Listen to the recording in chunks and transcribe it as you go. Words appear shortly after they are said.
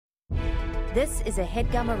This is a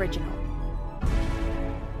HeadGum original.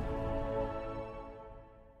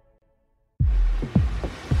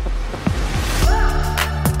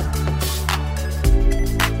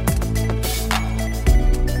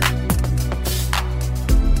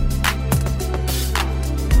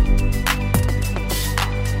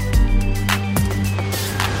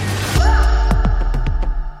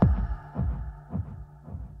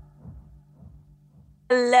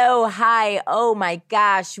 Hello, hi. Oh my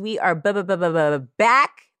gosh, we are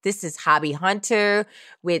back. This is Hobby Hunter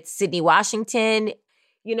with Sydney Washington.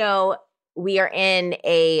 You know, we are in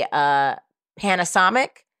a Panasonic,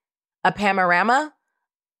 a panorama,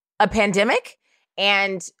 a pandemic,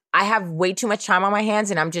 and I have way too much time on my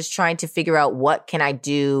hands, and I'm just trying to figure out what can I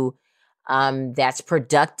do that's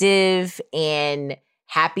productive and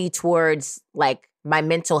happy towards like my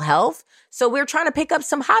mental health. So we're trying to pick up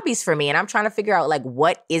some hobbies for me, and I'm trying to figure out like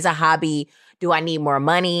what is a hobby? Do I need more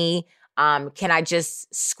money? Can I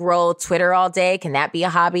just scroll Twitter all day? Can that be a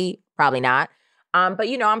hobby? Probably not. But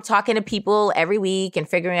you know, I'm talking to people every week and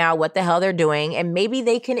figuring out what the hell they're doing, and maybe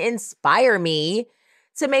they can inspire me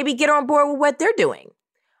to maybe get on board with what they're doing.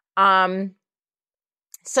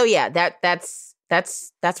 So yeah, that's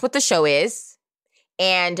what the show is.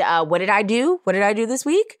 And what did I do? What did I do this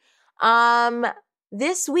week?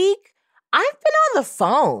 This week, I've been on the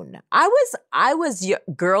phone. I was your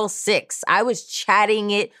girl 6. I was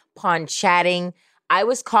chatting it upon chatting. I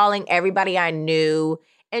was calling everybody I knew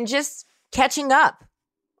and just catching up.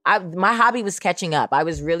 My hobby was catching up. I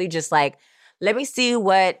was really just like, let me see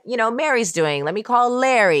what, Mary's doing. Let me call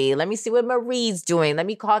Larry. Let me see what Marie's doing. Let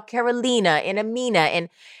me call Carolina and Amina and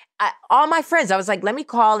all my friends. I was like, let me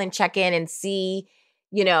call and check in and see,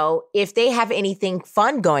 if they have anything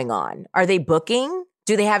fun going on. Are they booking?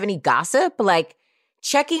 Do they have any gossip? Like,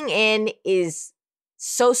 checking in is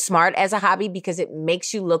so smart as a hobby because it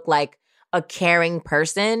makes you look like a caring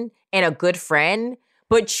person and a good friend,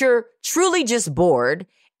 but you're truly just bored.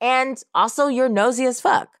 And also you're nosy as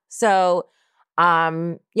fuck. So,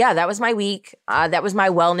 yeah, that was my week. That was my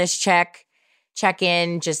wellness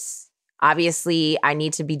check-in. Just obviously I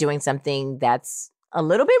need to be doing something that's a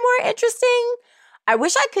little bit more interesting. I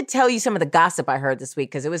wish I could tell you some of the gossip I heard this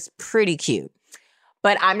week because it was pretty cute.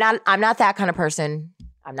 But I'm not that kind of person.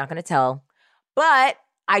 I'm not going to tell. But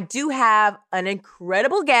I do have an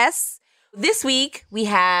incredible guest. This week, we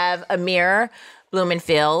have Amir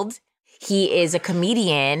Blumenfeld. He is a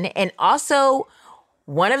comedian and also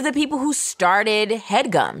one of the people who started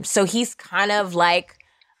HeadGum. So he's kind of like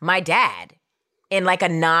my dad in like a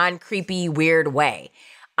non-creepy, weird way.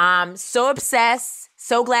 So obsessed.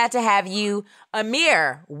 So glad to have you.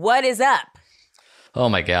 Amir, what is up? Oh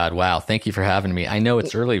my God. Wow. Thank you for having me. I know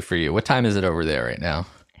it's early for you. What time is it over there right now?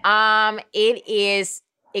 It is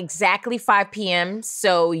exactly 5 p.m.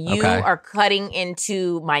 So you are cutting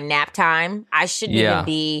into my nap time. I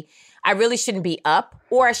really shouldn't be up,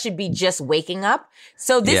 or I should be just waking up.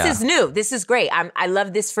 So this is new. This is great. I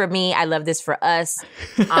love this for me. I love this for us.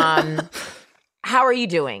 How are you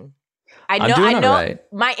doing? I know right.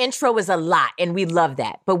 My intro was a lot and we love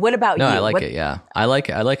that. But what about you? I like it. Yeah. I like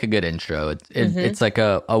a good intro. It's like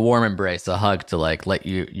a warm embrace, a hug to like let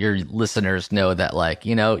your listeners know that like,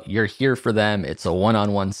 you're here for them. It's a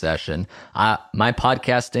one-on-one session. My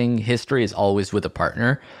podcasting history is always with a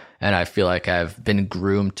partner, and I feel like I've been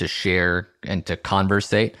groomed to share and to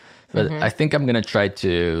conversate. But I think I'm going to try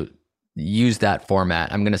to use that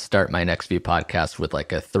format. I'm going to start my next few podcasts with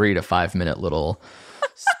like a 3 to 5 minute little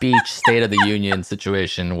speech, State of the Union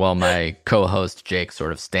situation while my co-host Jake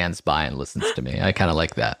sort of stands by and listens to me. I kind of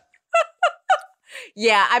like that.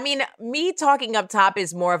 Yeah, I mean, me talking up top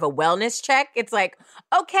is more of a wellness check. It's like,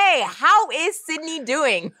 okay, how is Sydney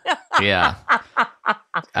doing? Yeah.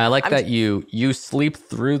 I like that you sleep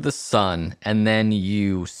through the sun and then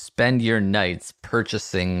you spend your nights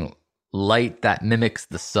purchasing light that mimics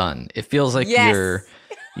the sun. It feels like you're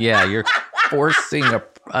forcing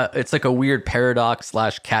it's like a weird paradox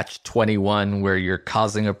 / catch-21 where you're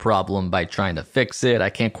causing a problem by trying to fix it. I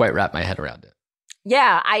can't quite wrap my head around it.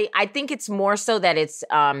 Yeah, I think it's more so that it's,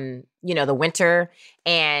 the winter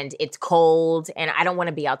and it's cold and I don't want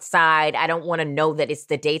to be outside. I don't want to know that it's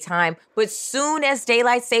the daytime. But soon as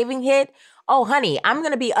daylight saving hit, oh, honey, I'm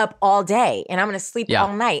going to be up all day and I'm going to sleep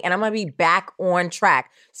all night and I'm going to be back on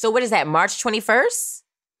track. So what is that, March 21st?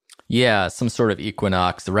 Yeah, some sort of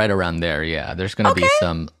equinox right around there. Yeah, there's going to be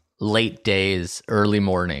some late days, early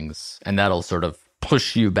mornings, and that'll sort of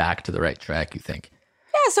push you back to the right track, you think?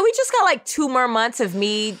 Yeah, so we just got like 2 more months of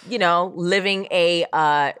me, living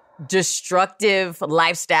a destructive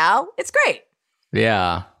lifestyle. It's great.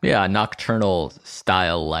 Yeah, nocturnal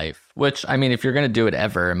style life. Which, I mean, if you're going to do it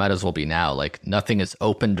ever, it might as well be now. Like, nothing is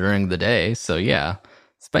open during the day. So, yeah,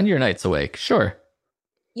 spend your nights awake. Sure.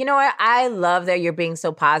 You know what? I love that you're being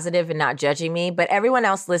so positive and not judging me, but everyone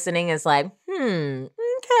else listening is like,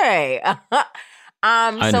 okay. I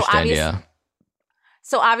understand, yeah.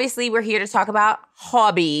 So obviously we're here to talk about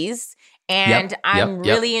hobbies, and I'm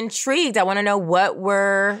really intrigued. I want to know what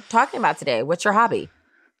we're talking about today. What's your hobby?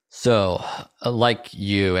 So, like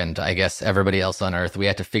you and I guess everybody else on Earth, we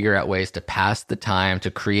had to figure out ways to pass the time,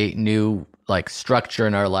 to create new like structure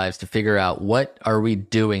in our lives, to figure out what are we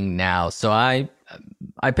doing now. So I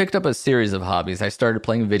picked up a series of hobbies. I started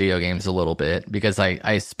playing video games a little bit because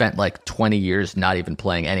I spent like 20 years not even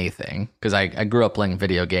playing anything because I grew up playing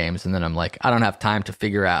video games, and then I'm like, I don't have time to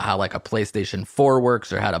figure out how like a PlayStation 4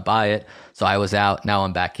 works or how to buy it. So I was out. Now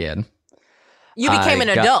I'm back in. You became an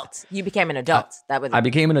adult. You became an adult. I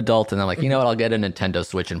became an adult, and I'm like, you know what? I'll get a Nintendo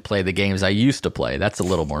Switch and play the games I used to play. That's a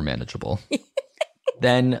little more manageable.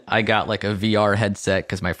 Then I got like a VR headset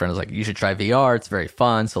because my friend was like, you should try VR. It's very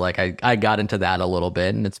fun. So like I got into that a little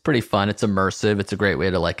bit, and it's pretty fun. It's immersive. It's a great way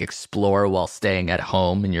to like explore while staying at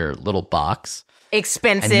home in your little box.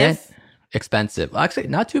 Expensive. Actually,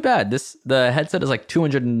 not too bad. The headset is like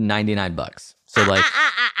 $299. So like,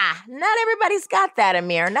 not everybody's got that,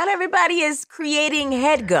 Amir. Not everybody is creating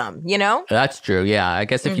headgum, you know? That's true. Yeah. I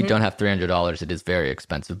guess if you don't have $300, it is very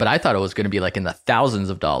expensive. But I thought it was going to be like in the thousands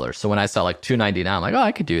of dollars. So when I saw like $299, I'm like, oh,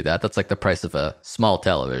 I could do that. That's like the price of a small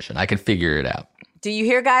television. I can figure it out. Do you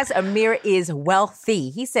hear, guys? Amir is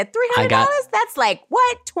wealthy. He said $300? That's like,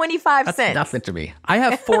 what? 25 cents. That's nothing to me. I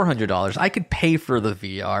have $400. I could pay for the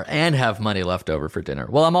VR and have money left over for dinner.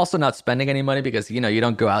 Well, I'm also not spending any money because, you know, you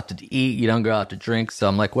don't go out to eat, you don't go out to drink. So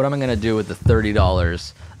I'm like, what am I going to do with the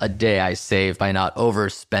 $30 a day I save by not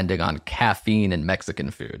overspending on caffeine and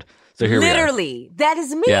Mexican food? So here Literally, we are. That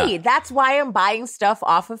is me. Yeah. That's why I'm buying stuff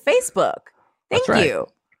off of Facebook. Thank you.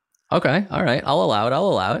 Okay. All right. I'll allow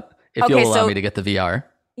it. If you'll allow me to get the VR.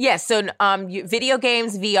 Yes. Yeah, so video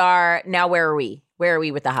games, VR. Now where are we? Where are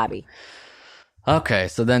we with the hobby? Okay.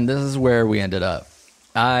 So then this is where we ended up.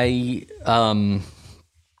 I'm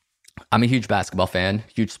a huge basketball fan,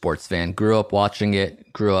 huge sports fan. Grew up watching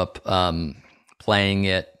it, grew up playing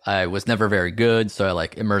it. I was never very good, so I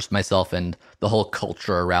like immersed myself in the whole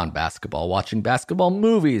culture around basketball, watching basketball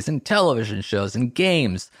movies and television shows and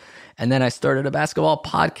games. And then I started a basketball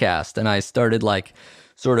podcast, and I started like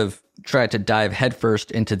sort of tried to dive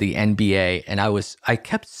headfirst into the NBA, and I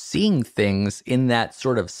kept seeing things in that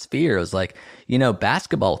sort of sphere. It was like, you know,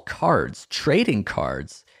 basketball cards, trading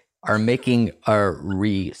cards are making a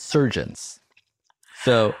resurgence.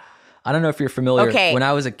 So I don't know if you're familiar. Okay. When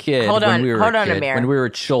I was a kid, when we were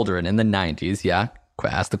children in the 90s, yeah.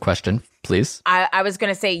 Ask the question, please. I was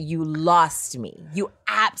going to say you lost me. You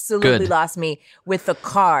absolutely lost me with the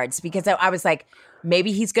cards because I was like,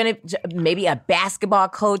 maybe he's maybe a basketball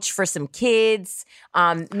coach for some kids.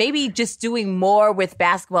 Maybe just doing more with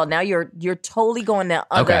basketball. Now you're totally going the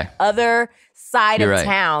other side of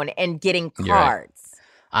town and getting cards.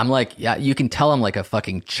 I'm like, yeah, you can tell I'm like a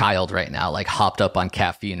fucking child right now, like hopped up on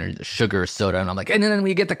caffeine or sugar or soda. And I'm like, and then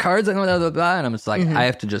we get the cards and blah, blah, blah. And I'm just like, I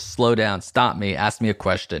have to just slow down, stop me, ask me a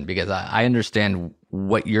question because I understand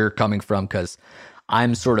what you're coming from because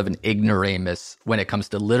I'm sort of an ignoramus when it comes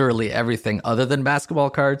to literally everything other than basketball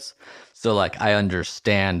cards. So like, I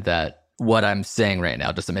understand that what I'm saying right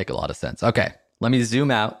now doesn't make a lot of sense. Okay, let me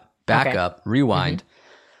zoom out, back up, rewind.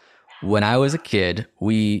 When I was a kid,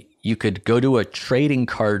 you could go to a trading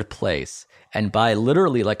card place and buy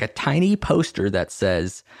literally like a tiny poster that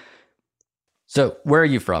says, so where are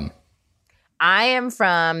you from? I am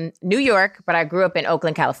from New York, but I grew up in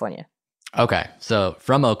Oakland, California. Okay. So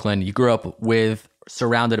from Oakland, you grew up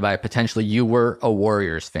surrounded by potentially you were a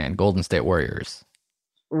Warriors fan, Golden State Warriors.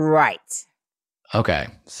 Right. Okay.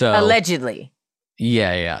 So allegedly.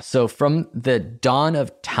 Yeah. So from the dawn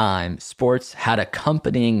of time, sports had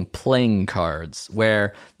accompanying playing cards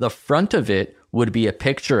where the front of it would be a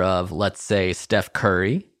picture of, let's say, Steph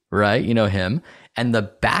Curry, right? You know him. And the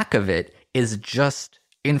back of it is just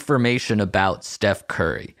information about Steph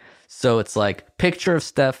Curry. So it's like picture of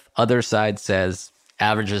Steph, other side says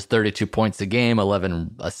averages 32 points a game,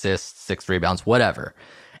 11 assists, 6 rebounds, whatever.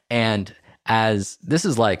 And as this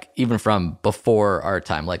is like even from before our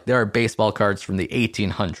time, like there are baseball cards from the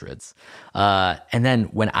 1800s. And then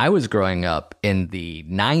when I was growing up in the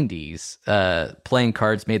 90s, playing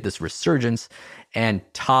cards made this resurgence. and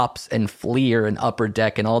Topps and Fleer and Upper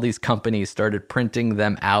Deck and all these companies started printing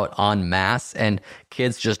them out en masse, and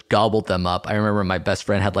kids just gobbled them up. I remember my best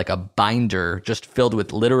friend had like a binder just filled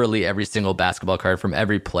with literally every single basketball card from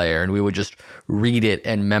every player, and we would just read it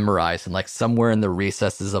and memorize. And like somewhere in the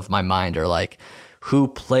recesses of my mind are like, who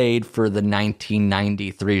played for the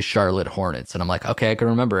 1993 Charlotte Hornets? And I'm like, okay, I can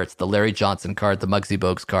remember. It's the Larry Johnson card, the Muggsy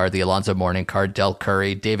Bogues card, the Alonzo Mourning card, Del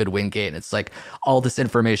Curry, David Wingate. And it's like all this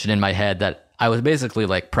information in my head that I was basically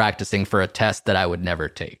like practicing for a test that I would never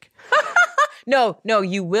take. No,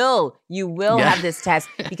 you will have this test,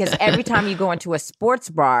 because every time you go into a sports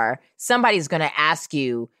bar, somebody's going to ask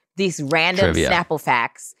you these random Snapple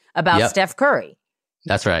facts about Steph Curry.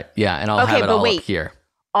 That's right. Yeah. And I'll have it all up here.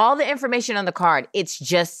 All the information on the card, it's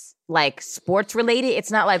just like sports related.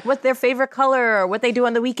 It's not like what's their favorite color or what they do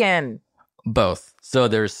on the weekend. Both. So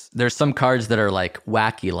there's some cards that are like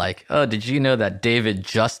wacky, like, oh, did you know that David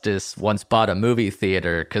Justice once bought a movie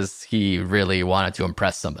theater because he really wanted to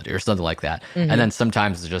impress somebody or something like that. And then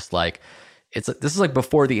sometimes it's just like, this is like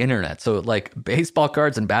before the internet. So like baseball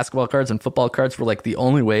cards and basketball cards and football cards were like the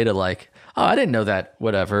only way to like, oh, I didn't know that,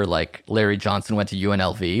 whatever, like Larry Johnson went to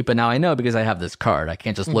UNLV, but now I know because I have this card. I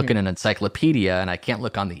can't just look in an encyclopedia, and I can't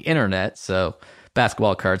look on the internet. So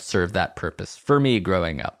basketball cards serve that purpose for me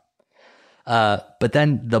growing up. But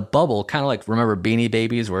then the bubble, kind of like, remember Beanie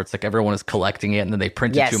Babies, where it's like everyone is collecting it and then they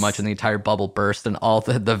printed too much and the entire bubble burst and all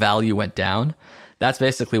the value went down. That's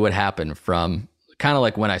basically what happened from kind of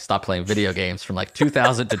like when I stopped playing video games from like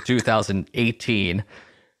 2000 to 2018.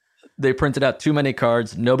 They printed out too many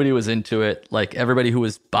cards. Nobody was into it. Like everybody who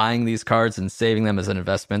was buying these cards and saving them as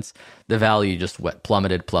investments, the value just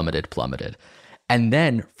plummeted. And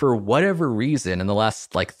then for whatever reason, in the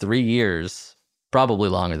last like 3 years, probably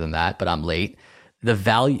longer than that, but I'm late, the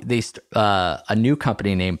value, a new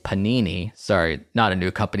company named Panini, sorry, not a new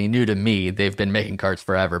company, new to me, they've been making cards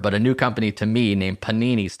forever, but a new company to me named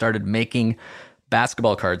Panini started making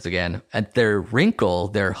basketball cards again. And their wrinkle,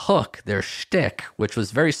 their hook, their shtick, which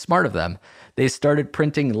was very smart of them, they started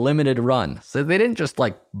printing limited run. So they didn't just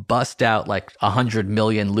like bust out like 100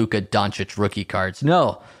 million Luka Doncic rookie cards.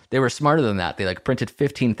 No, they were smarter than that. They like printed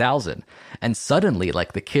 15,000. And suddenly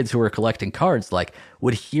like the kids who were collecting cards like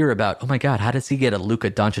would hear about, oh my God, how does he get a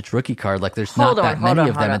Luka Doncic rookie card? Like there's not that many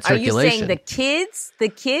of them in circulation. Are you saying the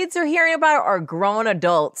kids are hearing about it, or grown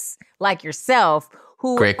adults like yourself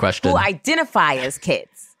Great question. who identify as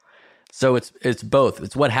kids? So it's both.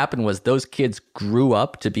 It's what happened was those kids grew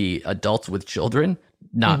up to be adults with children.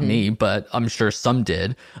 Not me, but I'm sure some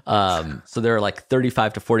did. So there are like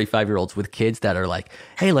 35 to 45-year-olds with kids that are like,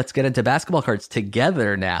 hey, let's get into basketball cards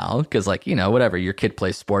together now. Because like, you know, whatever, your kid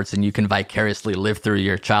plays sports and you can vicariously live through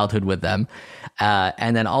your childhood with them.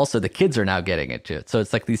 And then also the kids are now getting into it. So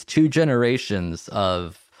it's like these two generations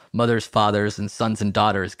of mothers, fathers, and sons and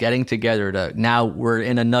daughters getting together to, now we're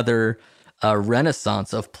in another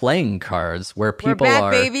renaissance of playing cards where people we're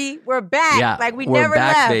back, baby. We're back. Yeah, like we we're never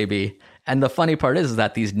back, left. baby. And the funny part is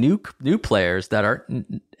that these new players that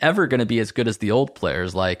aren't ever going to be as good as the old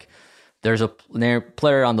players, like there's a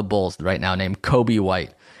player on the Bulls right now named Kobe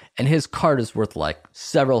White, and his card is worth like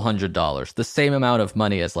several $100s, the same amount of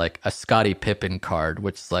money as like a Scottie Pippen card,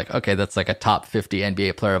 which is like, okay, that's like a top 50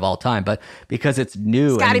 NBA player of all time. But because it's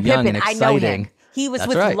new and young and exciting. I know him. He was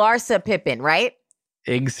with Larsa Pippen, right?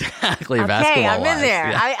 Exactly. Okay, I'm in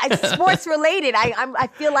there. Yeah. I sports related. I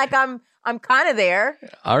feel like I'm kind of there.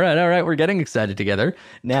 All right. We're getting excited together.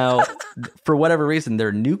 Now, for whatever reason,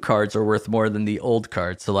 their new cards are worth more than the old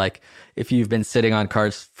cards. So like if you've been sitting on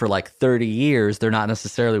cards for like 30 years, they're not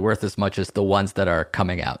necessarily worth as much as the ones that are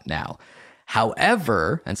coming out now.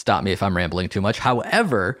 However, and stop me if I'm rambling too much.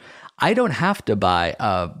 However, I don't have to buy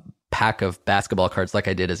a pack of basketball cards like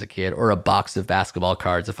I did as a kid, or a box of basketball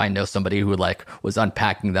cards if I know somebody who like was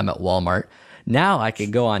unpacking them at Walmart. Now I can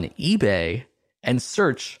go on eBay and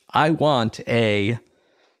search, I want a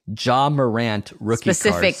Ja Morant rookie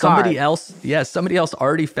specific card. Somebody else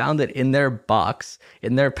already found it in their box,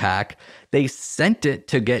 in their pack. They sent it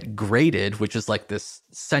to get graded, which is like this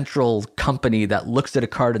central company that looks at a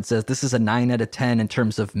card and says, this is a 9 out of 10 in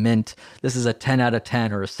terms of mint. This is a 10 out of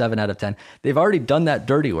 10 or a 7 out of 10. They've already done that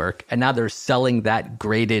dirty work, and now they're selling that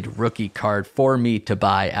graded rookie card for me to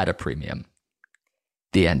buy at a premium.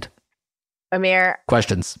 The end. Amir,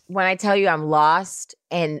 questions. When I tell you I'm lost,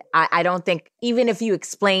 and I don't think, even if you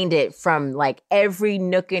explained it from like every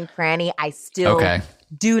nook and cranny, I still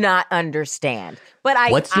do not understand. But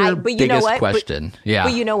what's your biggest question?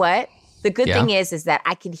 But you know what? The good thing is that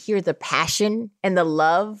I can hear the passion and the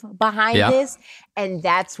love behind this, and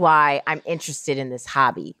that's why I'm interested in this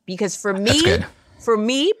hobby. Because for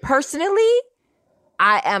me personally,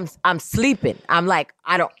 I'm sleeping. I'm like,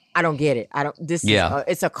 I don't get it.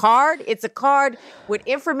 It's a card. It's a card with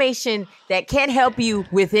information that can't help you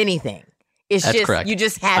with anything. It's That's just correct. You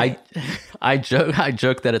just have it. I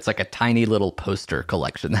joke that it's like a tiny little poster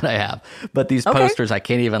collection that I have, but these posters I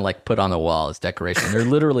can't even like put on the wall as decoration. They're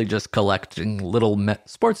literally just collecting little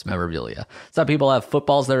sports memorabilia. Some people have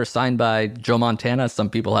footballs that are signed by Joe Montana. Some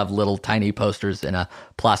people have little tiny posters in a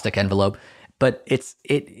plastic envelope. But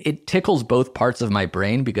it tickles both parts of my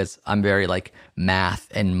brain because I'm very like math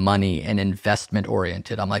and money and investment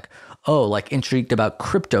oriented. I'm like, oh, like intrigued about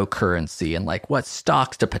cryptocurrency and like what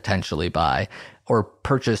stocks to potentially buy or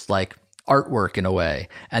purchase like artwork in a way.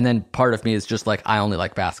 And then part of me is just like, I only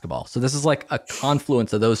like basketball. So this is like a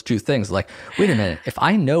confluence of those two things. Like, wait a minute, if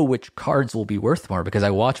I know which cards will be worth more because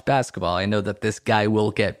I watch basketball, I know that this guy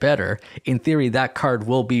will get better. In theory, that card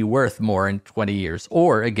will be worth more in 20 years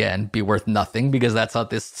or again, be worth nothing because that's how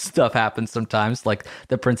this stuff happens sometimes. Like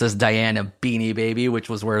the Princess Diana Beanie Baby, which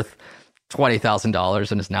was worth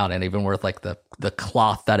 $20,000 and is now not even worth like the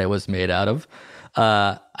cloth that it was made out of.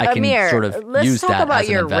 I Amir, can sort of use that as an investment. Let's talk about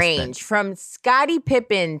your range from Scottie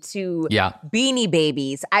Pippen to Beanie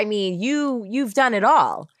Babies. I mean, you've done it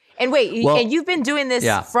all. And wait, and you've been doing this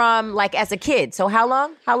from like as a kid. So how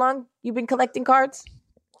long? How long you've been collecting cards?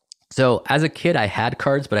 So as a kid, I had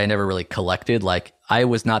cards, but I never really collected. Like I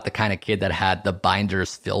was not the kind of kid that had the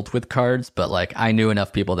binders filled with cards, but like I knew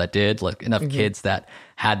enough people that did, like enough kids that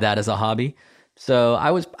had that as a hobby. So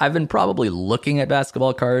I've been probably looking at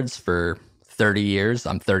basketball cards for 30 years.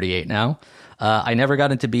 I'm 38 now. I never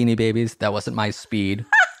got into Beanie Babies. That wasn't my speed.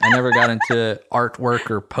 I never got into artwork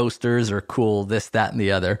or posters or cool this, that, and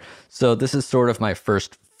the other. So this is sort of my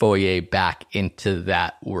first foray back into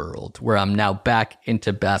that world where I'm now back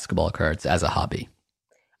into basketball cards as a hobby.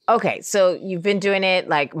 Okay, so you've been doing it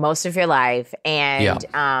like most of your life, and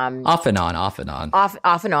off and on. Off and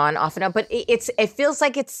on. But it feels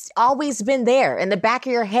like it's always been there in the back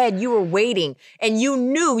of your head. You were waiting, and you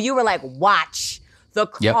knew, you were like, watch, the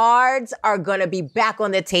cards are gonna be back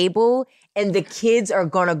on the table, and the kids are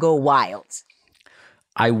gonna go wild.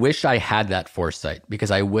 I wish I had that foresight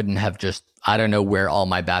because I wouldn't have just, I don't know where all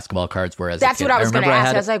my basketball cards were as a kid. That's what I was going to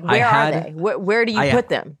ask. I was like, where are they? Where do you put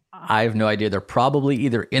them? I have no idea. They're probably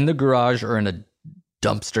either in the garage or in a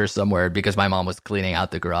dumpster somewhere because my mom was cleaning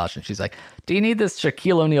out the garage and she's like, do you need this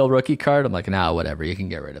Shaquille O'Neal rookie card? I'm like, nah, whatever. You can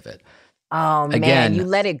get rid of it. Oh, man, you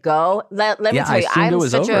let it go? Let me tell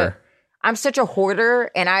you, I'm such a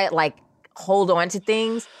hoarder and I like hold on to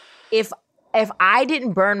things. If I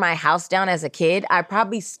didn't burn my house down as a kid, I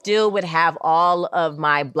probably still would have all of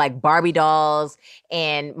my like Barbie dolls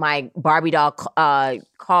and my Barbie doll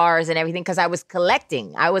cars and everything because I was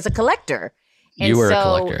collecting. I was a collector. And you were a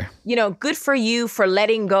collector. You know, good for you for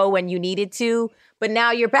letting go when you needed to. But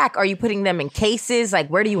now you're back. Are you putting them in cases? Like,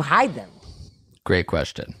 where do you hide them? Great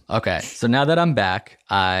question. Okay, so now that I'm back,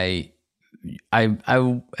 I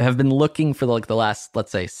have been looking for like the last,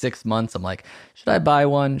 let's say 6 months. I'm like, should I buy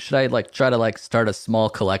one? Should I like try to like start a small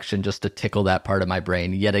collection just to tickle that part of my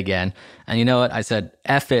brain yet again? And you know what? I said,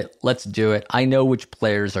 F it, let's do it. I know which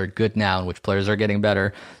players are good now and which players are getting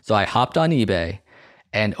better. So I hopped on eBay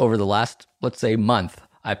and over the last, let's say month,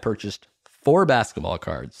 I purchased 4 basketball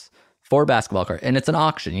cards. And it's an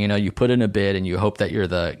auction. You know, you put in a bid and you hope that you're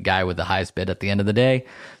the guy with the highest bid at the end of the day.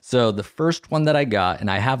 So the first one that I got,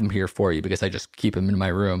 and I have them here for you because I just keep them in my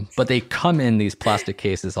room, but they come in these plastic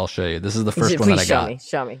cases. I'll show you. This is the first one that I got.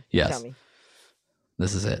 Show me. Yes. Show me.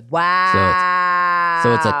 This is it. Wow.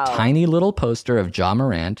 So it's a tiny little poster of Ja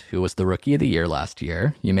Morant, who was the Rookie of the Year last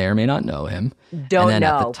year. You may or may not know him. Don't and then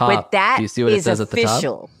know. At the top, but that do you see what it says official. At the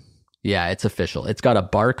top? Yeah, it's official. It's got a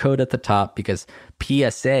barcode at the top because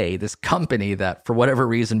PSA, this company that for whatever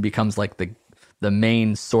reason becomes like the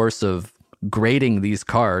main source of grading these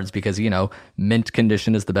cards because, you know, mint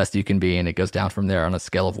condition is the best you can be and it goes down from there on a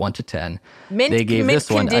scale of 1 to 10. Mint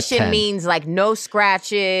condition means like no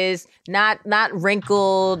scratches, not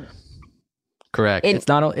wrinkled. Correct.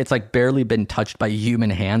 It's like barely been touched by human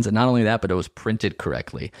hands. And not only that, but it was printed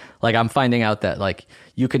correctly. Like I'm finding out that like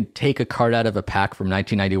you can take a card out of a pack from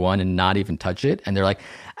 1991 and not even touch it. And they're like,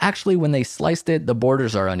 actually, when they sliced it, the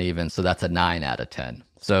borders are uneven. So that's a 9 out of 10.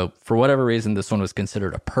 So for whatever reason, this one was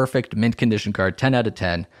considered a perfect mint condition card, 10 out of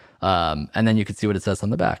 10. And then you can see what it says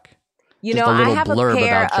on the back. You know, I have a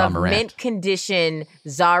pair of mint condition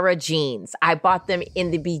Zara jeans. I bought them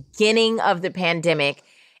in the beginning of the pandemic.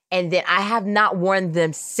 And then I have not worn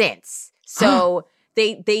them since. So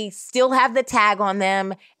they still have the tag on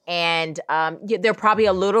them. And they're probably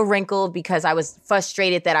a little wrinkled because I was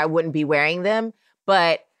frustrated that I wouldn't be wearing them.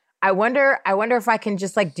 But I wonder if I can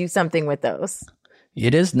just like do something with those.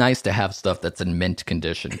 It is nice to have stuff that's in mint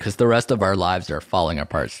condition because the rest of our lives are falling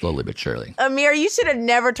apart slowly but surely. Amir, you should have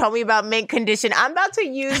never told me about mint condition. I'm about to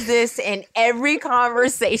use this in every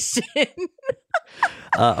conversation.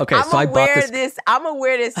 Okay, so I bought this. I'm gonna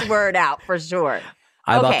wear this word out for sure.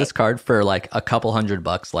 I bought this card for like a couple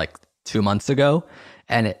 $100 like 2 months ago,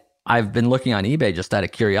 and I've been looking on eBay just out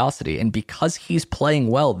of curiosity. And because he's playing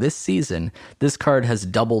well this season, this card has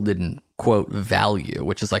doubled in quote value,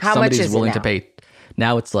 which is like How somebody's much is willing it to pay.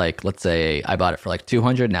 Now it's like, let's say I bought it for like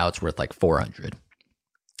 200. Now it's worth like 400.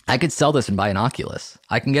 I could sell this and buy an Oculus.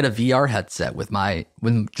 I can get a VR headset with my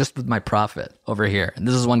profit over here. And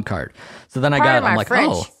this is one card. So then I'm like, French,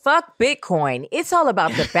 oh, fuck Bitcoin. It's all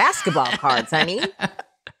about the basketball cards, honey.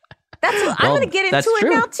 That's what I'm going to get into it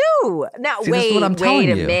now too. Now, See, wait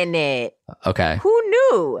a minute. Okay. Who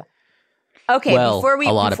knew? Okay, well, before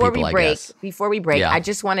we break, Yeah. I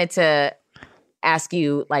just wanted to ask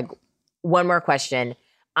you like one more question.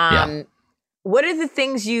 What are the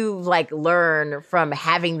things you like learn from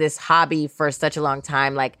having this hobby for such a long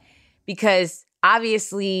time? Like, because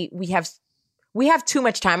obviously we have too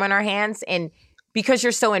much time on our hands, and because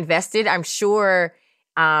you're so invested, I'm sure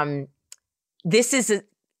this is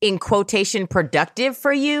in quotation productive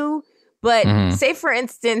for you. But say for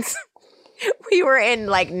instance, we were in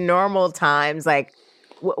like normal times. Like,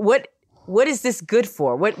 what is this good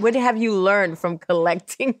for? What have you learned from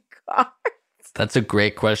collecting cards? That's a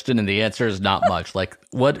great question, and the answer is not much. Like,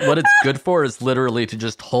 what it's good for is literally to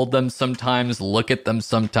just hold them sometimes, look at them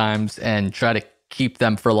sometimes, and try to keep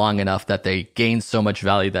them for long enough that they gain so much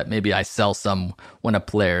value that maybe I sell some when a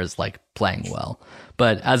player is like playing well.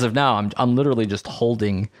 But as of now, I'm literally just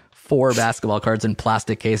holding 4 basketball cards in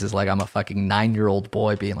plastic cases like I'm a fucking 9-year-old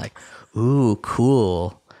boy being like, ooh,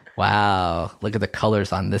 cool. Wow, look at the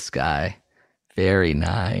colors on this guy. Very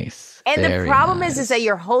nice. And Very the problem nice. is that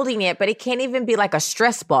you're holding it, but it can't even be like a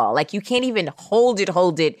stress ball. Like you can't even hold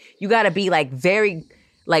it. You got to be like very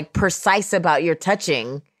like precise about your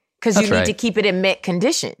touching because you need to keep it in mint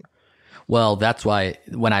condition. Well, that's why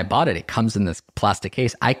when I bought it, it comes in this plastic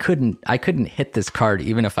case. I couldn't hit this card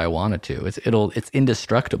even if I wanted to. It's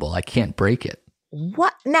indestructible. I can't break it.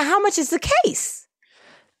 What? Now, how much is the case?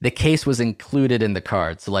 The case was included in the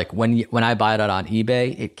card. So like when I buy it out on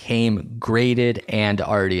eBay, it came graded and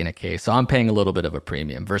already in a case. So I'm paying a little bit of a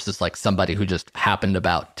premium versus like somebody who just happened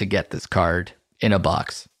about to get this card in a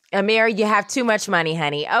box. Amir, you have too much money,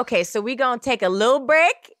 honey. Okay, so we're going to take a little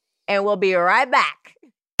break and we'll be right back.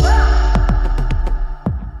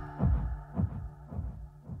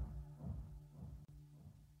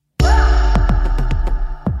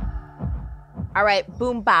 All right,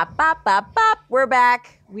 boom, bop, bop, bop, bop. We're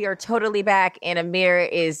back. We are totally back. And Amir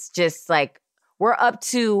is just like, we're up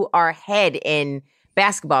to our head in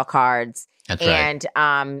basketball cards. That's right.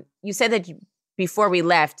 And you said that before we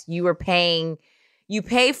left, you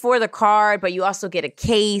pay for the card, but you also get a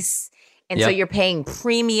case. And so you're paying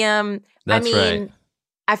premium. That's right.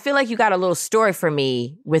 I feel like you got a little story for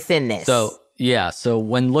me within this. So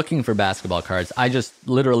when looking for basketball cards, I just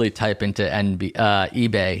literally type into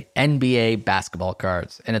eBay, NBA basketball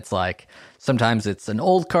cards. And it's like, sometimes it's an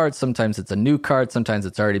old card, sometimes it's a new card, sometimes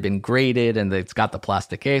it's already been graded and it's got the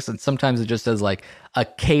plastic case. And sometimes it just says like a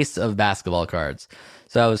case of basketball cards.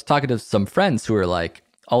 So I was talking to some friends who are like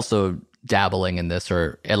also dabbling in this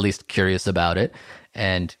or at least curious about it.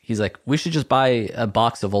 And he's like, we should just buy a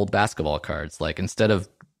box of old basketball cards. Like instead of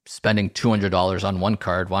spending $200 on one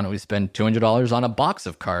card, why don't we spend $200 on a box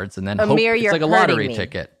of cards and then Amir, hope it's like a lottery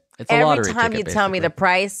ticket. It's a lottery ticket. Every time you tell me the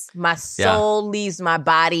price, my soul leaves my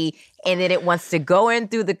body and then it wants to go in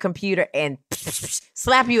through the computer and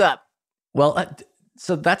slap you up. Well,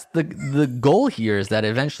 so that's the goal here is that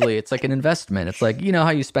eventually it's like an investment. It's like, you know how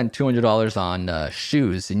you spend $200 on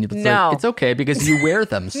shoes and like, it's okay because you wear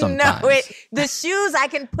them sometimes. The shoes I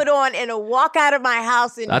can put on and walk out of my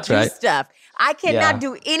house and do stuff. I cannot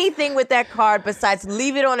do anything with that card besides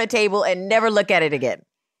leave it on a table and never look at it again.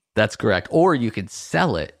 That's correct. Or you could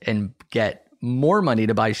sell it and get more money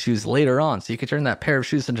to buy shoes later on. So you could turn that pair of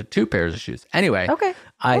shoes into 2 pairs of shoes. Anyway,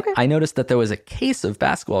 I noticed that there was a case of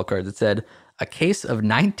basketball cards. It said a case of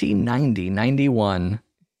 1990-91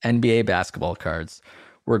 NBA basketball cards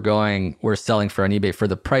we're selling for on eBay for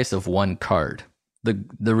the price of one card.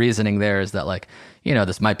 The reasoning there is that like, you know,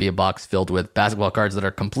 this might be a box filled with basketball cards that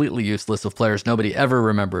are completely useless of players nobody ever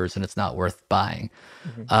remembers and it's not worth buying.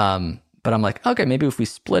 Mm-hmm. But I'm like, okay, maybe if we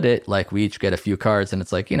split it, like we each get a few cards and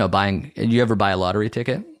it's like, you know, you ever buy a lottery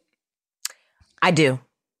ticket? I do.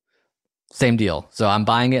 Same deal. So I'm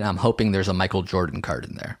buying it and I'm hoping there's a Michael Jordan card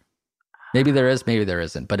in there. Maybe there is, maybe there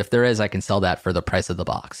isn't. But if there is, I can sell that for the price of the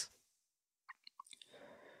box.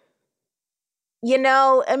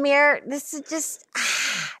 Amir,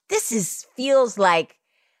 feels like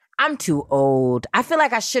I'm too old. I feel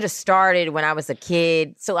like I should have started when I was a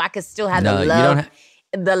kid so I could still have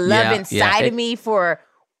the love inside of me for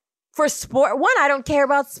sport. One, I don't care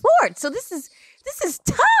about sports. So this is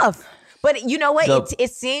tough. But you know what? So,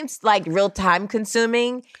 it seems like real time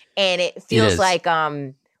consuming, and it feels like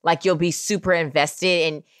you'll be super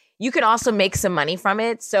invested, and you can also make some money from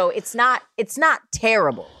it. So it's not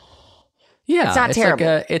terrible. Yeah, it's not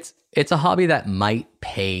terrible. It's a hobby that might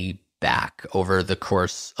pay back over the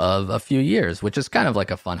course of a few years, which is kind of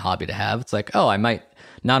like a fun hobby to have. It's like, oh, I might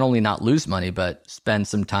not only not lose money, but spend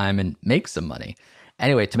some time and make some money.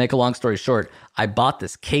 Anyway, to make a long story short, I bought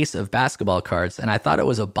this case of basketball cards, and I thought it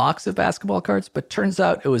was a box of basketball cards, but turns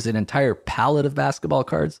out it was an entire pallet of basketball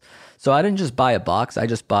cards. So I didn't just buy a box, I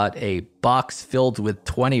just bought a box filled with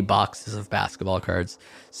 20 boxes of basketball cards.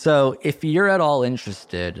 So if you're at all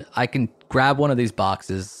interested, I can grab one of these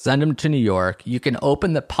boxes, send them to New York. You can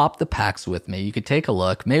pop the packs with me. You could take a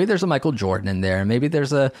look. Maybe there's a Michael Jordan in there. Maybe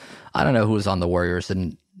there's I don't know who was on the Warriors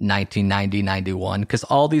in 1990, 91, because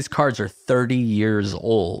all these cards are 30 years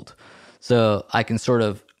old. So I can sort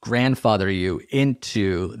of grandfather you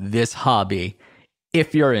into this hobby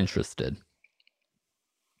if you're interested.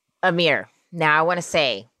 Amir, now I want to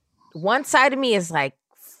say, one side of me is like,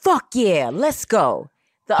 fuck yeah, let's go.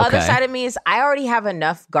 The other side of me is I already have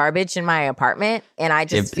enough garbage in my apartment, and I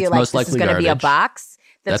just feel like this is going to be a box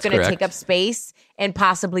that's going to take up space and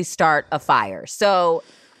possibly start a fire. So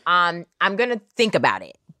I'm going to think about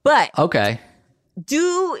it. But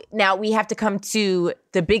now we have to come to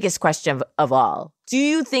the biggest question of all. Do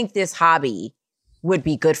you think this hobby would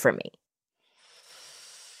be good for me?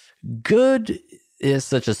 Good is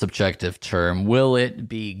such a subjective term. Will it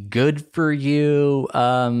be good for you?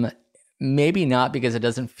 Maybe not, because it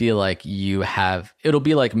doesn't feel like it'll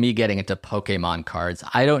be like me getting into Pokemon cards.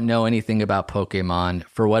 I don't know anything about Pokemon.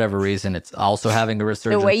 For whatever reason, it's also having a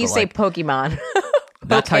resurgence. The way you say Pokemon.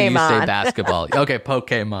 That's how you say basketball. Okay,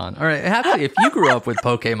 Pokemon. All right. If you grew up with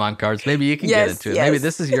Pokemon cards, maybe you can get into it. Maybe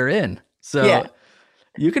this is your in. So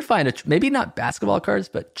you could find maybe not basketball cards,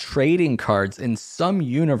 but trading cards in some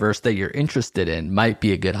universe that you're interested in might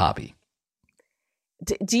be a good hobby.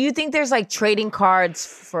 Do you think there's like trading cards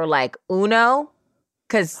for like Uno?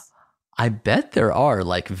 Because I bet there are,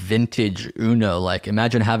 like vintage Uno. Like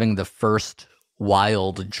imagine having the first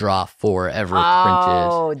Wild Draw 4 ever printed.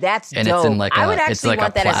 Oh, that's and dope. It's in like I would actually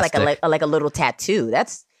want that as like a little tattoo.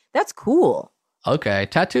 That's cool. Okay,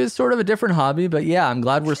 tattoo is sort of a different hobby, but yeah, I'm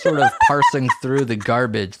glad we're sort of parsing through the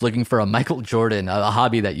garbage, looking for a Michael Jordan, a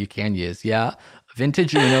hobby that you can use. Yeah,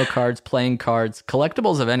 vintage Uno cards, playing cards,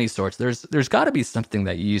 collectibles of any sorts. There's got to be something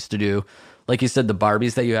that you used to do, like you said, the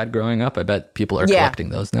Barbies that you had growing up. I bet people are collecting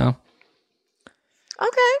those now.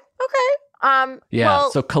 Okay.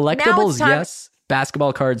 So collectibles, yes.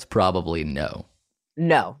 Basketball cards, probably no.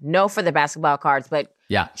 No for the basketball cards, but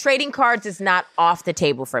trading cards is not off the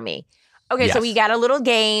table for me. Okay, so we got a little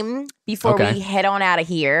game before we head on out of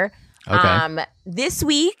here. Okay. This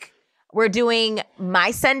week, we're doing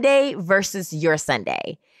my Sunday versus your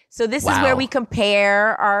Sunday. So this is where we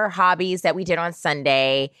compare our hobbies that we did on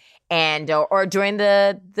Sunday and or during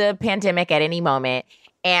the pandemic at any moment.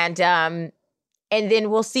 And then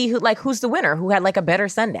we'll see who's the winner, who had like a better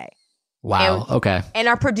Sunday. Wow. Okay. And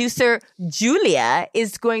our producer, Julia,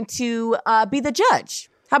 is going to be the judge.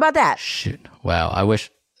 How about that? Shoot. Wow. I wish.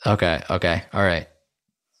 Okay. All right.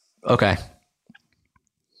 Okay.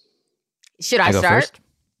 Should I start? First?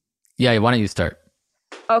 Yeah. Why don't you start?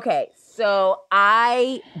 Okay. So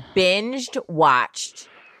I watched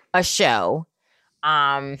a show.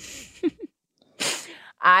 I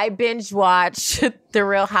watched The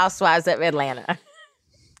Real Housewives of Atlanta.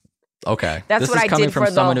 Okay. That's what I did for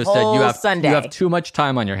the whole Sunday. You have too much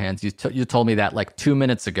time on your hands. You told me that like 2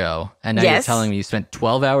 minutes ago, and now you're telling me you spent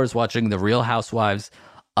 12 hours watching The Real Housewives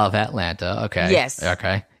of Atlanta. Okay. Yes.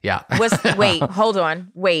 Okay. Yeah. Wait, hold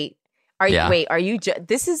on. Wait. Are you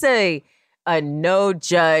this is a no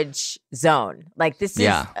judge zone. Like this is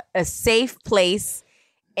a safe place.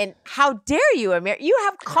 And how dare you, Amir? You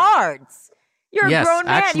have cards. You're a grown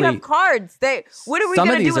man. Actually, you have cards. What are we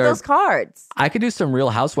going to do with those cards? I could do some Real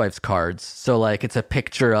Housewives cards. So, like, it's a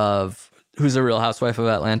picture of who's a Real Housewife of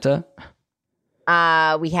Atlanta?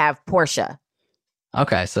 We have Portia.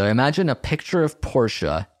 Okay, so imagine a picture of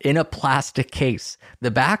Portia in a plastic case.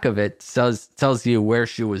 The back of it tells you where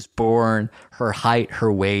she was born, her height,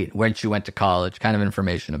 her weight, when she went to college, kind of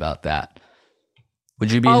information about that.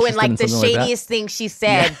 Would you be interested in something like that? Oh, and like the shadiest thing she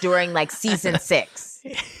said during like season 6.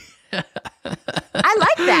 I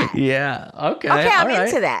like that. Yeah. Okay. Okay, I'm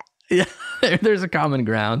into that. Yeah. There's a common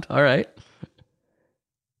ground. All right.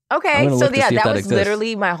 Okay, so yeah, that was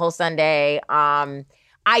literally my whole Sunday.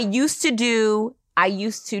 I used to do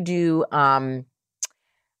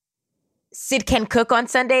Sid Can Cook on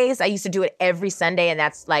Sundays. I used to do it every Sunday, and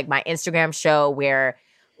that's like my Instagram show where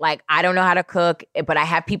like I don't know how to cook, but I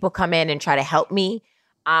have people come in and try to help me.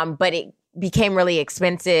 But it became really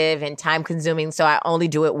expensive and time consuming, so I only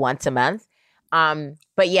do it once a month.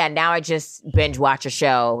 But yeah, now I just binge watch a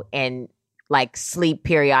show and like sleep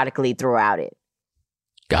periodically throughout it.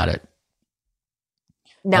 Got it.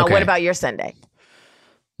 Now, What about your Sunday?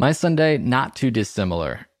 My Sunday, not too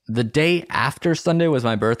dissimilar. The day after Sunday was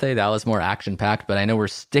my birthday. That was more action-packed, but I know we're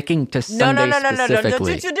sticking to Sunday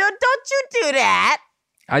specifically. Don't you do that.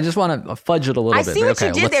 I just want to fudge it a little bit. I see what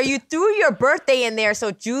you did there. You threw your birthday in there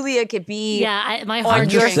so Julia could be my on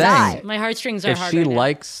your side. My heartstrings are harder If she now.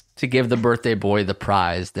 likes to give the birthday boy the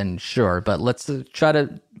prize, then sure. But let's try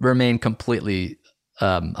to remain completely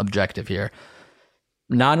objective here.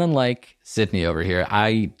 Not unlike Sydney over here,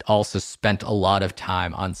 I also spent a lot of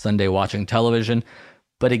time on Sunday watching television.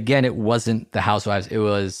 But again, it wasn't the Housewives. It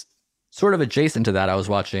was sort of adjacent to that. I was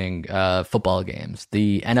watching football games.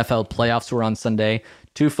 The NFL playoffs were on Sunday.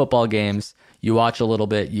 2 football games. You watch a little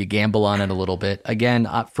bit. You gamble on it a little bit. Again,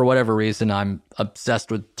 for whatever reason, I'm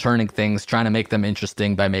obsessed with turning things, trying to make them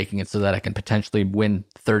interesting by making it so that I can potentially win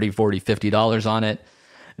 $30, $40, $50 on it.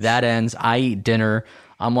 That ends. I eat dinner.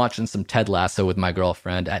 I'm watching some Ted Lasso with my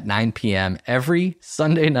girlfriend at 9 p.m. every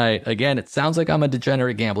Sunday night. Again, it sounds like I'm a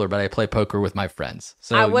degenerate gambler, but I play poker with my friends.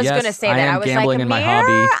 So I was going to say that. I was gambling like, in my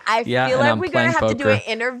hobby. I feel like we're going to have to do an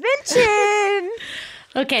intervention.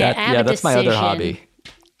 Okay, I have a that's decision. my other hobby.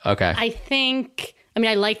 Okay.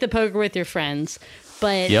 I like the poker with your friends,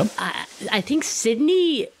 but yep. I think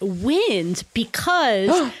Sydney wins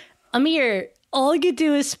because, Amir, all you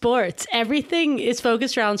do is sports. Everything is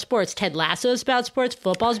focused around sports. Ted Lasso is about sports.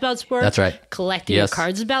 Football is about sports. That's right. Collecting your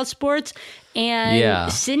cards is about sports.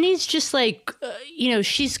 And Sydney's just like,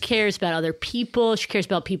 she cares about other people. She cares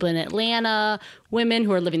about people in Atlanta, women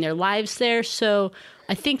who are living their lives there. So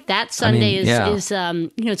I think that Sunday is it's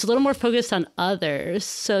a little more focused on others.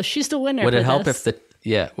 So she's the winner. Would it help if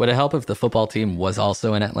the football team was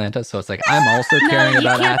also in Atlanta? So it's like I'm also caring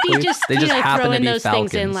about athletes. They just happen to be those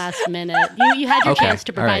Falcons. Things in last minute. You had your chance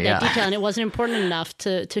to provide that detail, and it wasn't important enough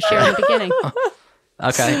to share in the beginning.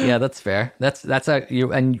 Okay, yeah, that's fair. That's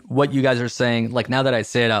and what you guys are saying. Like now that I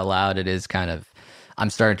say it out loud, it is kind of I'm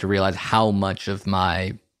starting to realize how much of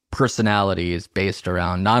my personality is based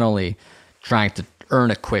around not only trying to earn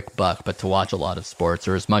a quick buck, but to watch a lot of sports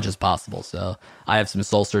or as much as possible. So I have some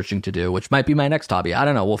soul searching to do, which might be my next hobby. I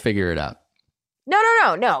don't know. We'll figure it out.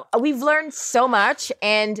 No. We've learned so much.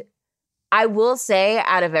 And I will say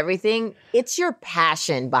out of everything, it's your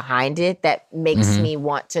passion behind it that makes me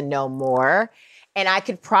want to know more. And I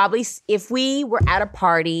could probably, if we were at a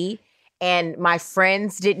party and my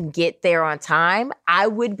friends didn't get there on time, I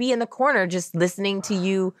would be in the corner just listening to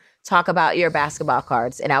you talk about your basketball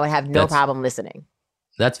cards. And I would have no problem listening.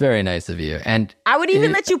 That's very nice of you. And I would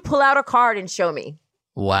even let you pull out a card and show me.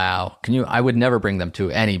 Wow. I would never bring them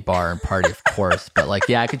to any bar and party, of course. But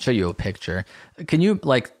I could show you a picture. Can you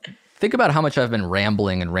think about how much I've been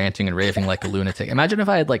rambling and ranting and raving like a lunatic. Imagine if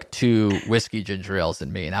I had 2 whiskey ginger ales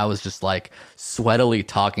in me and I was just sweatily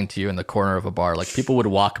talking to you in the corner of a bar. People would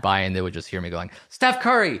walk by and they would just hear me going, Steph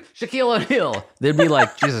Curry, Shaquille O'Neal. They'd be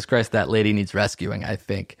like, Jesus Christ, that lady needs rescuing, I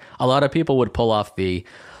think. A lot of people would pull off the,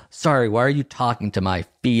 sorry, why are you talking to my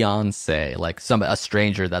fiance? A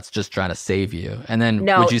stranger that's just trying to save you. And then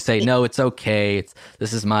would you say, no, it's okay.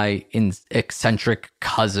 This is my eccentric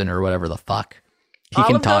cousin or whatever the fuck. He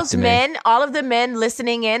can talk to me. All of the men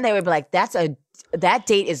listening in, they would be like, that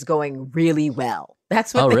date is going really well.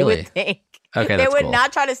 That's what they would think. Okay, they would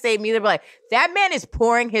not try to save me. They'd be like, that man is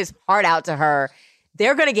pouring his heart out to her.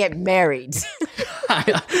 They're going to get married.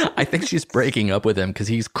 I think she's breaking up with him because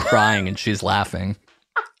he's crying and she's laughing.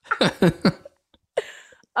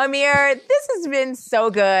 Amir, this has been so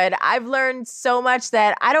good. I've learned so much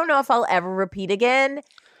that I don't know if I'll ever repeat again.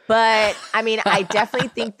 But I definitely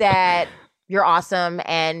think that you're awesome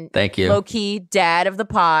and thank you. Low-key dad of the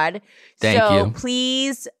pod. Thank you.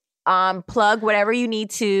 Please plug whatever you need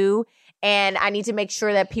to. And I need to make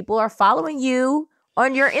sure that people are following you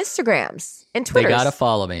on your Instagrams and Twitters. They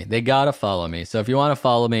gotta follow me. So if you want to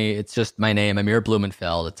follow me, it's just my name, Amir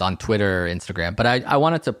Blumenfeld. It's on Twitter or Instagram. But I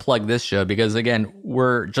wanted to plug this show because, again,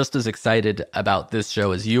 we're just as excited about this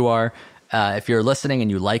show as you are. If you're listening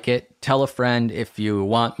and you like it, tell a friend. If you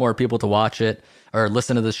want more people to watch it or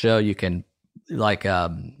listen to the show, you can like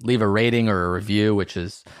leave a rating or a review, which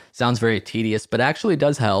sounds very tedious, but actually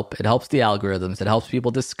does help. It helps the algorithms. It helps people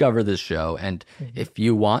discover this show. And if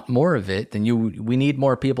you want more of it, then we need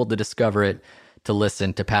more people to discover it, to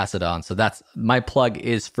listen, to pass it on. So that's my plug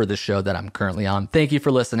is for the show that I'm currently on. Thank you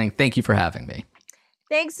for listening. Thank you for having me.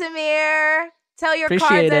 Thanks, Amir. Tell your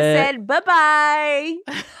cards I said bye-bye.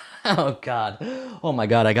 Oh, God. Oh, my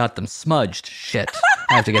God. I got them smudged. Shit.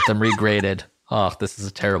 I have to get them regraded. Oh, this is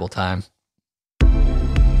a terrible time.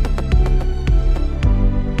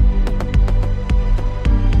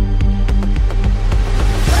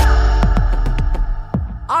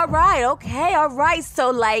 All right. Okay. All right.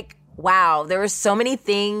 So, wow, there were so many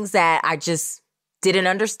things that I just didn't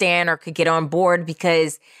understand or could get on board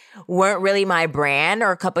because weren't really my brand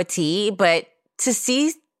or cup of tea. But to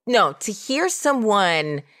hear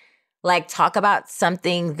someone talk about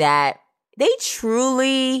something that they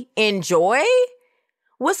truly enjoy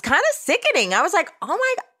was kind of sickening. I was like, oh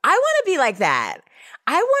my God, I want to be like that.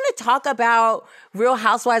 I want to talk about Real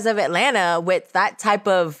Housewives of Atlanta with that type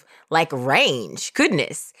of range.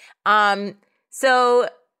 Goodness. So,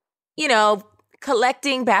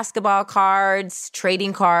 collecting basketball cards,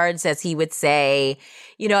 trading cards, as he would say,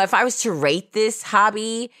 if I was to rate this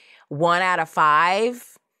hobby 1 out of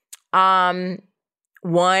 5,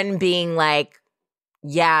 1 being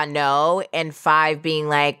yeah, no, and 5 being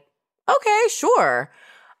okay, sure.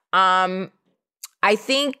 I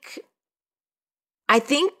think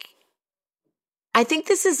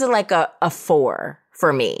this is a 4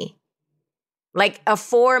 for me. A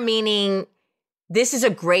 4 meaning this is a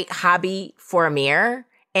great hobby for Amir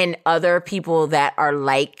and other people that are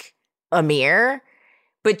like Amir.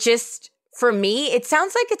 But just for me, it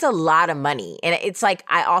sounds like it's a lot of money. And it's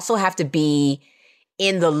I also have to be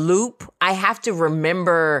in the loop. I have to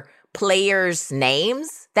remember players'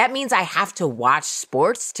 names. That means I have to watch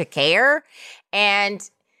sports to care. And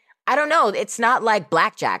I don't know. It's not like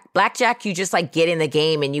blackjack. Blackjack, you just get in the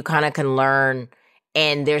game and you kind of can learn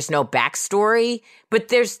and there's no backstory. But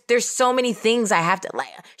there's so many things I have to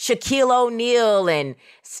Shaquille O'Neal and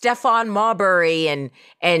Stephon Marbury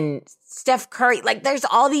and Steph Curry. There's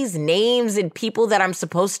all these names and people that I'm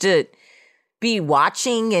supposed to be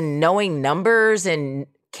watching and knowing numbers and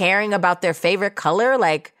caring about their favorite color.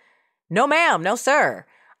 No ma'am, no sir.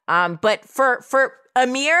 But for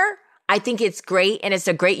Amir, I think it's great and it's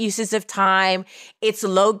a great usage of time. It's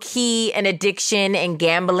low-key an addiction and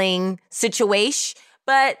gambling situation,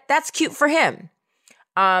 but that's cute for him.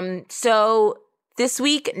 So this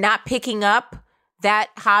week, not picking up that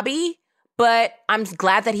hobby, but I'm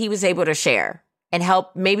glad that he was able to share and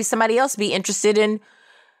help maybe somebody else be interested in,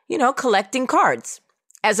 collecting cards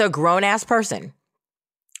as a grown-ass person.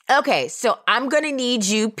 Okay, so I'm going to need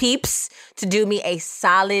you peeps to do me a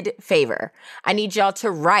solid favor. I need y'all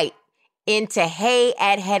to write into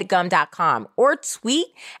hey@headgum.com or tweet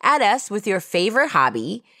at us with your favorite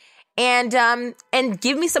hobby and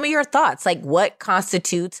give me some of your thoughts. What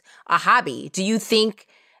constitutes a hobby? Do you think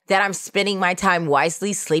that I'm spending my time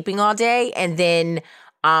wisely sleeping all day and then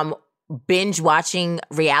binge watching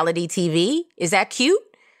reality TV? Is that cute?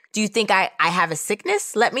 Do you think I have a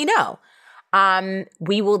sickness? Let me know.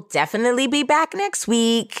 We will definitely be back next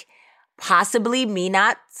week. Possibly me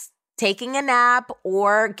not taking a nap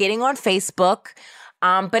or getting on Facebook.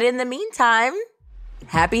 But in the meantime,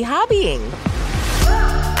 happy hobbying.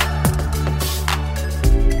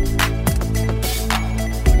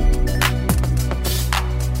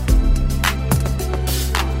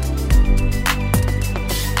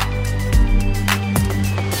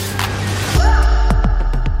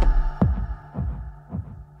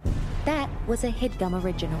 That was a HeadGum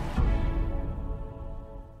original.